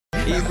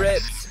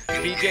Eripz,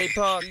 DJ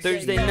Pop,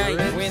 Thursday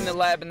night. We in the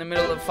lab in the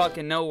middle of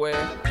fucking nowhere.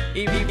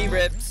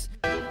 Eripz,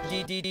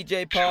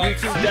 DJ Pop,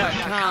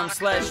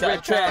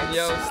 YouTube.com/riptracks,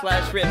 yo,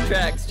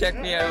 /riptracks. Check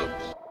me out.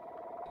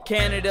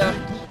 Canada,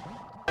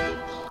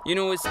 you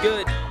know what's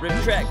good.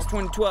 Riptracks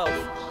 2012.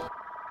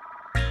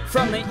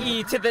 From the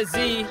E to the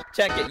Z,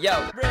 check it,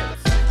 yo.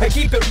 I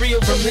keep it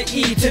real from the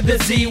E to the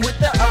Z with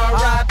the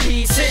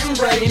R.I.P. sitting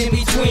right in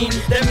between.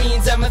 That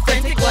means I'm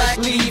authentic like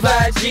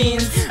Levi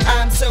jeans.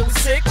 I'm so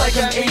sick like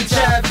I'm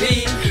HIV.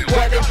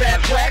 Why they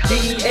rap whack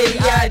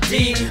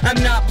D-A-I-D?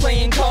 I'm not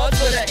playing cards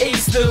but I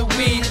ace the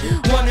weed.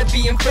 Wanna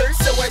be in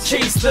first so I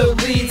chase the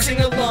lead. Sing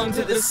along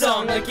to the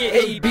song like your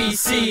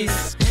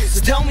ABCs.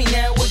 So tell me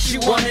now what you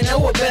wanna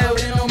know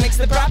about, and I'll mix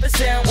the proper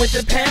sound with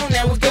the pound.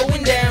 Now we're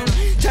going down.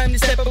 Time to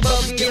step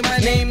above and get my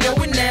name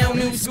knowing now.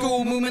 New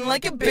school moving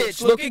like a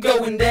bitch, look it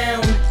going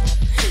down.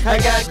 I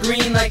got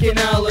green like an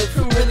olive.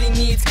 Who really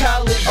needs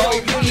college? All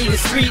you need is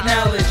street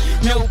knowledge.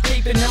 No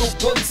paper, no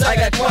books, I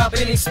got guap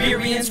and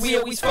experience. We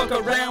always fuck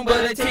around,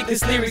 but I take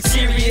this lyric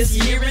serious.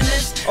 You hearing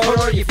this? Or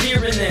are you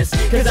fearing this?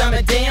 Cause I'm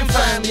a damn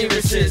fine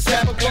lyricist.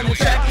 Rap up on the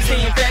track and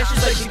staying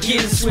fascist like a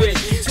gear switch.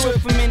 So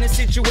if I'm in a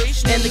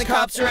situation and the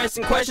cops are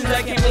asking questions,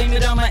 I can't blame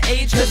it on my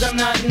age, cause I'm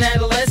not an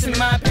adolescent.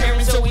 My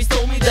parents always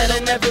told me that I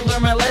never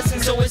learned my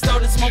lesson, so I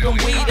started smoking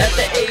weed at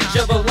the age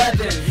of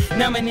 11.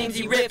 Now my name's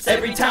Eripz,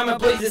 every time I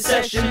blaze a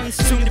session.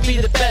 Soon to be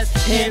the best,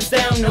 hands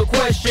down, no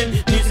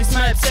question. Music's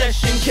my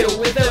obsession, kill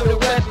without a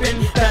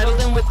weapon.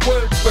 Battling with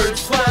words,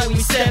 birds fly, we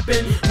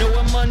steppin'. No,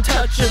 I'm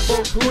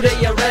untouchable, who they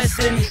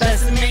arrestin'?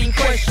 That's the main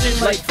question,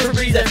 like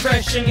Febreze I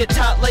freshen. Get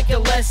taught like a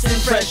lesson,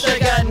 fresh I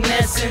got an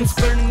essence.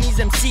 Burning these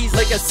MCs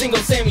like a single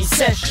Sammy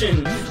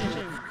session.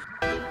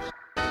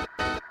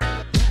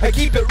 I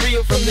keep it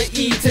real from the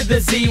E to the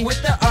Z with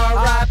the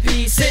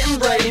R.I.P. sitting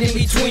right in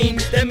between.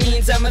 That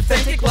means I'm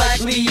authentic like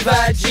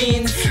Levi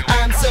jeans.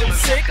 I'm so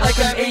sick like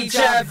I'm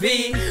HIV.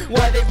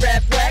 Why they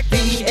rap whack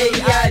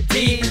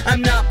D-A-I-D?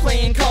 I'm not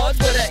playing cards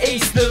but I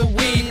ace the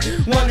weed.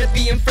 Wanna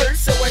be in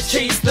first so I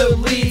chase the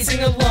lead.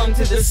 Sing along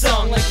to the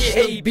song like your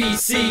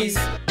ABCs.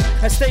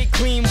 I stay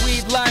clean,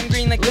 weed, lime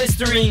green like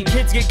Listerine.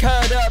 Kids get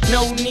caught up,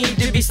 no need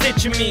to be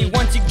stitching me.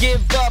 Once you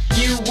give up,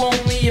 you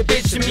only a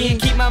bitch to me.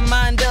 And keep my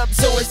mind up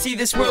so I see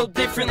this world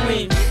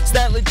differently. It's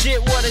that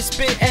legit, what I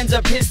spit ends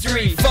up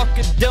history. Fuck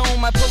a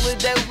dome, I pull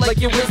it out like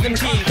your wisdom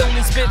teeth.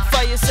 Only spit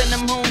fire, send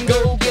them home,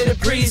 go get a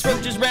breeze.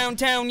 Roaches round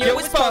town, yo,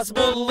 it's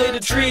possible to litter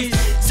trees.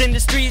 This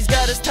industry's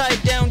got us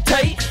tied down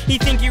tight. He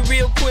think he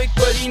real quick,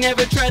 but he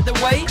never tried the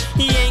white.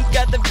 He ain't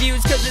got the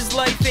views cause his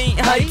life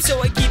ain't hype.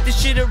 So I keep the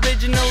shit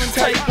original and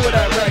tight.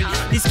 I write.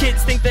 These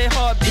kids think they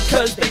hard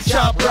because they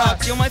chop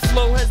rocks. Yo, my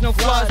flow has no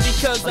flaws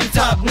because I'm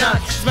top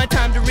notch. It's my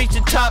time to reach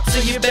the top,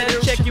 so you better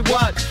check your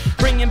watch.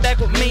 Bringing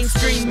back what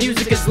mainstream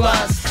music is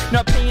lost.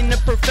 Not paying a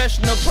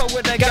professional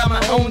poet, I got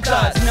my own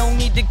thoughts. No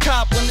need to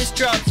cop when this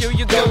drops, yo,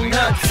 you go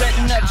nuts.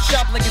 Setting up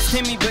shop like it's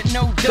Timmy, but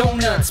no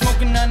donuts.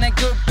 Smoking on that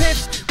good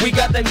piff, we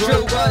got that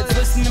drill buds.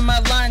 Listen to my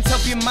lines,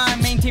 help your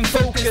mind maintain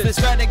focus. That's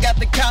right, I got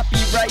the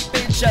copyright,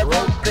 bitch, I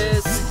wrote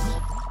this.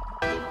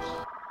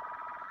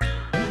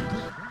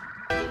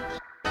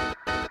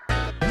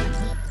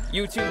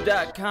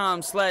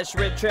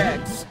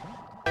 YouTube.com/riptracks.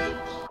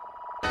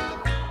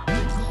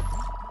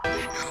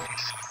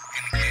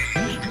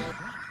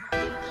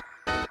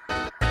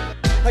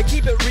 I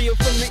keep it real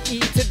from the E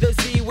to the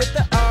Z with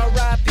the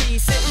R.I.P.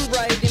 sitting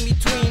right in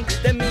between.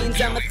 That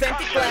means I'm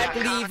authentic like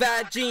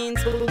Levi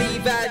jeans,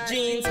 Levi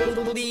jeans,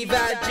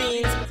 Levi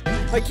jeans.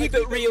 I keep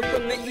it real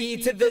from the E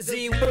to the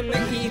Z, from the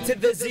E to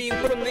the Z,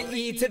 from the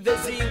E to the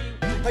Z.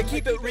 I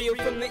keep it real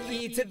from the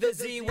E to the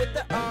Z with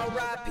the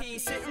R.I.P.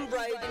 sitting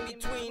right in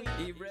between.